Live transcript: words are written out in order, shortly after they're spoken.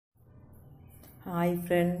Hi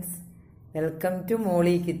friends, welcome to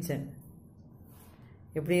Moly kitchen.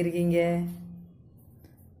 எப்படி இருக்கீங்க?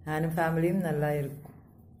 நானும் ஃபேமிலியும் நல்லா இருக்கும்.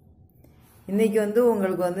 இன்னைக்கு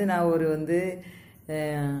உங்களுக்கு நான் ஒரு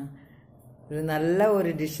நல்ல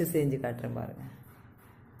ஒரு டிஷ் செஞ்சு காட்டுறேன் பாருங்க.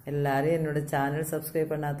 எல்லாரும் என்னோட சேனல்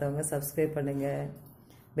சப்ஸ்கிரைப் பண்ணாதவங்க சப்ஸ்கிரைப் பண்ணுங்க.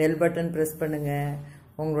 பெல் பட்டன் பிரஸ் பண்ணுங்க.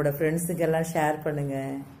 உங்களோட ஃப்ரெண்ட்ஸுக்கு எல்லாம் ஷேர் பண்ணுங்க.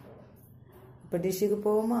 இப்போ டிஷ்ஷுக்கு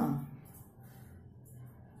போவோமா?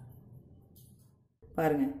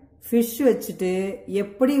 பாருங்க, ஃபிஷ் வச்சுட்டு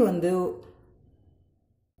எப்படி இந்த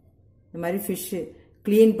மாதிரி ஃபிஷ்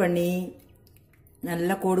க்ளீன் பண்ணி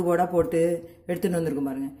நல்லா கோடு கோடாக போட்டு எடுத்துகிட்டு வந்திருக்கும்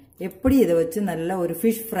பாருங்க. எப்படி இதை வச்சு நல்ல ஒரு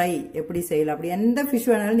ஃபிஷ் ஃப்ரை எப்படி செய்யலாம், அப்படி எந்த ஃபிஷ்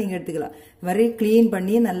வேணாலும் நீங்கள் எடுத்துக்கலாம். இது மாதிரி க்ளீன்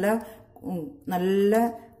பண்ணி நல்லா நல்லா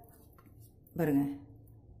பாருங்க,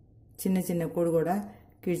 சின்ன சின்ன கோடு கோடாக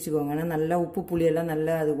கிழிச்சுக்கோங்க. ஆனால் நல்லா உப்பு புளியெல்லாம்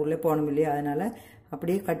நல்லா அதுக்குள்ளே போகணும் இல்லையா, அதனால்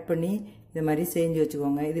அப்படியே கட் பண்ணி இது மாதிரி செஞ்சு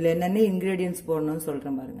வச்சுக்கோங்க. இதில் என்னென்ன இன்க்ரீடியன்ட்ஸ் போடணும்னு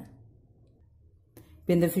சொல்கிறேன் பாருங்கள்.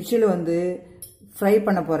 இப்போ இந்த ஃபிஷ்ஷில் ஃப்ரை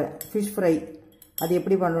பண்ண போகிறேன், ஃபிஷ் ஃப்ரை. அது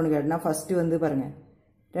எப்படி பண்ணணும்னு கேட்டேன்னா, ஃபஸ்ட்டு பாருங்கள்,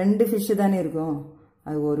 2 ஃபிஷ்ஷு தானே இருக்கும்.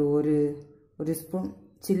 அது ஒரு ஸ்பூன்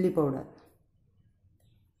சில்லி பவுடர்,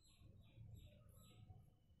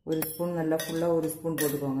 ஒரு ஸ்பூன் நல்லா ஃபுல்லாக ஒரு ஸ்பூன்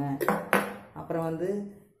போட்டுக்கோங்க. அப்புறம்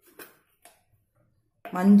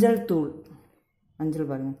மஞ்சள் தூள், மஞ்சள்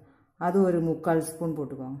பாருங்கள், அது ஒரு 3/4 ஸ்பூன்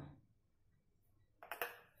போட்டுக்கோங்க.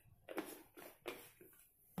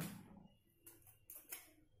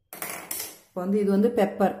 இப்போ இது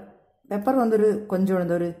பெப்பர் கொஞ்சம்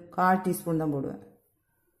ஒரு 1/4 டீஸ்பூன் தான் போடுவேன்.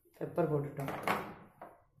 பெப்பர் போட்டுட்டோம்.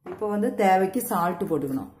 இப்போ தேவைக்கு சால்ட்டு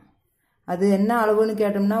போட்டுக்கணும். அது என்ன அளவுன்னு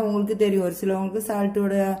கேட்டோம்னா உங்களுக்கு தெரியும். ஒரு சிலவங்களுக்கு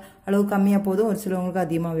சால்ட்டோட அளவு கம்மியாக போதும், ஒரு சிலவங்களுக்கு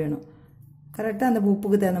அதிகமாக வேணும். கரெக்டாக அந்த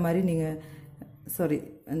உப்புக்கு தகுந்த மாதிரி நீங்கள்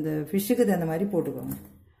அந்த ஃபிஷ்ஷுக்கு தகுந்த மாதிரி போட்டுக்கோங்க.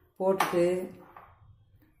 போட்டுட்டு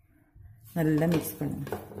நல்லா மிக்ஸ் பண்ணுங்க.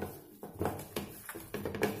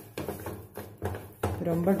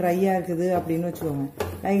 ரொம்ப ட்ரையாக இருக்குது அப்படின்னு வச்சுக்கோங்க,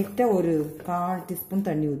 லைட்டாக ஒரு 1/4 டீஸ்பூன்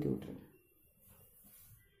தண்ணி ஊற்றி விட்ருங்க.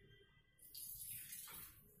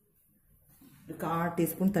 ஒரு 1/4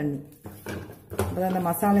 டீஸ்பூன் தண்ணி, அப்போ அந்த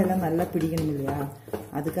மசாலா எல்லாம் நல்லா பிடிக்கணும் இல்லையா,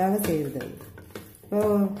 அதுக்காக செய்கிறது. அது இப்போ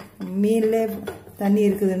மீனில் தண்ணி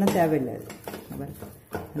இருக்குதுன்னா தேவையில்லை. அது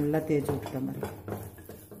நல்லா தேய்ச்சி விட்டுற மாதிரி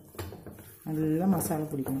நல்லா மசாலா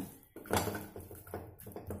பிடிக்கணும்.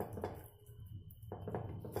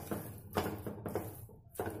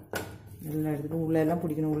 எல்லா இடத்துக்கும் உள்ளெல்லாம்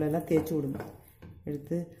பிடிக்கணும். உள்ளெல்லாம் தேய்ச்சி விடுங்க.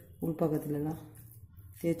 எடுத்து உள் பக்கத்துலலாம்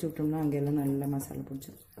தேய்ச்சி விட்டோம்னா அங்கெல்லாம் நல்லா மசாலா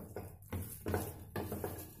பிடிச்சிடும்.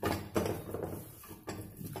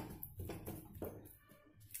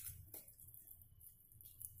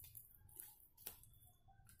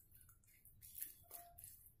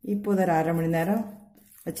 இப்போ ஒரு 1/2 மணி நேரம்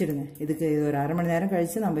வச்சிடுங்க. இதுக்கு ஒரு 1/2 மணி நேரம்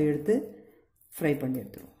கழித்து நம்ம எடுத்து ஃப்ரை பண்ணி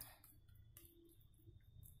எடுத்துருவோம்.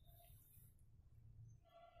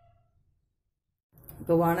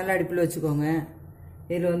 இப்போ வானல் அடுப்பில் வச்சுக்கோங்க.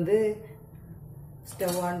 இதில்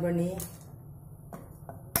ஸ்டவ் ஆன் பண்ணி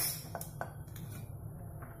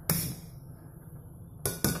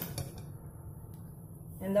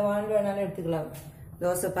எந்த வானல் வேணாலும் எடுத்துக்கலாம்.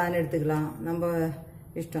 தோசை பேன் எடுத்துக்கலாம், நம்ம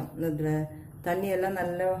இஷ்டம். இதில் தண்ணியெல்லாம்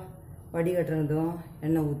நல்லா வடிகட்டுறதும்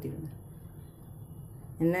எண்ணெய் ஊற்றிடுங்க.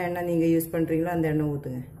 என்ன எண்ணெய் நீங்கள் யூஸ் பண்ணுறீங்களோ அந்த எண்ணெய்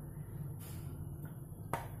ஊற்றுங்க.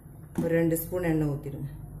 ஒரு 2 ஸ்பூன் எண்ணெய் ஊற்றிடுங்க.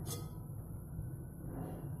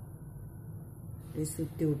 இப்படி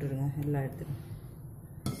சுற்றி விட்டுருங்க. எல்லாம் எடுத்துடுங்க.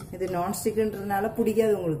 இது நான்ஸ்டிக்குன்றதுனால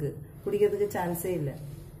பிடிக்காது, உங்களுக்கு பிடிக்கிறதுக்கு சான்ஸே இல்லை.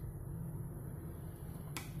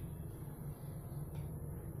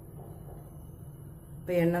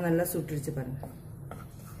 இப்போ எண்ணெய் நல்லா சுட்டுருச்சு பாருங்க.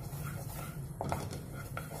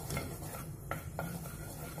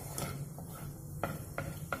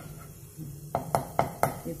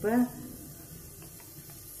 இப்போ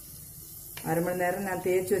 1/2 மணி நேரம் நான்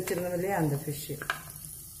தேய்ச்சி வச்சிருந்தேன் இல்லையா, அந்த ஃபிஷ்ஷு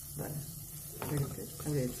எடுத்து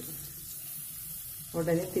அப்படி வச்சுருங்க.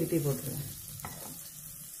 உடனே திருப்பி போட்டுருங்க.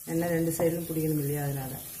 எண்ணெய் 2 சைடும் பிடிக்கணும் இல்லையா,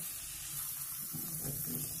 அதனால.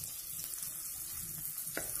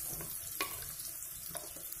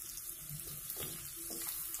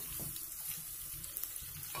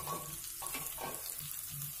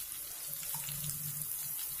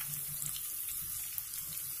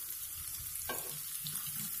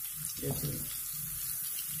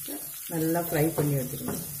 நல்லா ஃப்ரை பண்ணி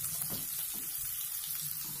எடுத்துக்கணும்.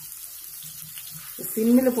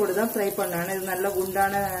 சிம்மில் போட்டு தான் ஃப்ரை பண்ணணும். இது நல்லா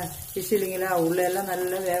குண்டான ஃபிஷ் இல்லைங்களா, உள்ள எல்லாம்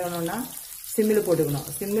நல்லா வேகணும்னா சிம்மில் போட்டுக்கணும்.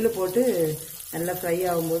 சிம்மில் போட்டு நல்லா ஃப்ரை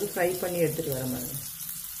ஆகும்போது ஃப்ரை பண்ணி எடுத்துகிட்டு வர மாதிரி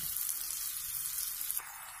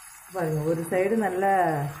பாருங்கள். ஒரு சைடு நல்லா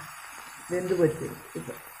வெந்து போச்சு.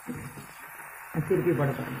 இப்போ திருப்பி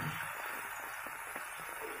போட பாருங்க.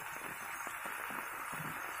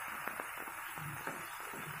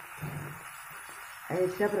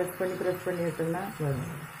 எக்ஸ்ட்ரா ப்ரெஸ் பண்ணி விட்டோம்னா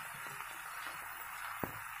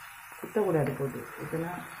குத்தக்கூடாது போட்டு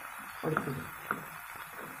இதெல்லாம் உடச்சிது.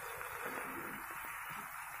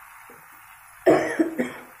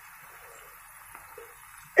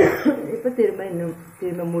 இப்போ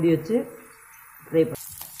திரும்ப மூடி வச்சு ஃப்ரை பண்ண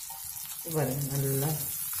பாருங்க. நல்லா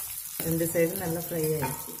 2 சைடும் நல்லா ஃப்ரை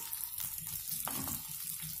ஆகிடுச்சு.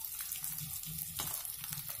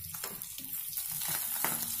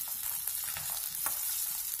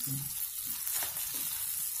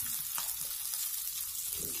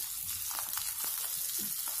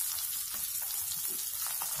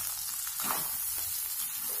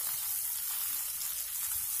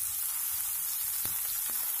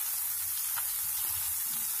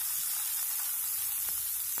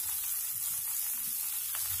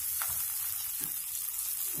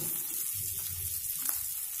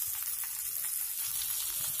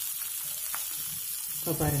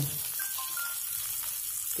 இப்போ பாருங்கள்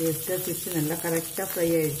டேஸ்ட்டாக ஃபிஷ் நல்லா கரெக்டாக ஃப்ரை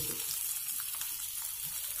ஆகிடுச்சு.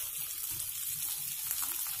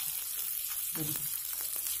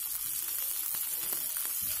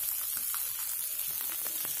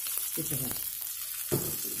 இப்போ பாருங்கள்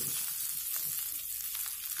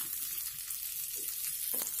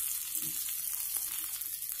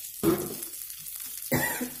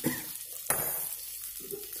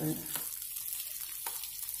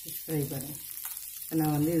ஃப்ரை பாருங்கள்.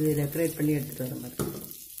 நான் வந்து இது டெக்கரேட் பண்ணி எடுத்துகிட்டு வரேன்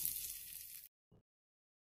பாருங்கள்.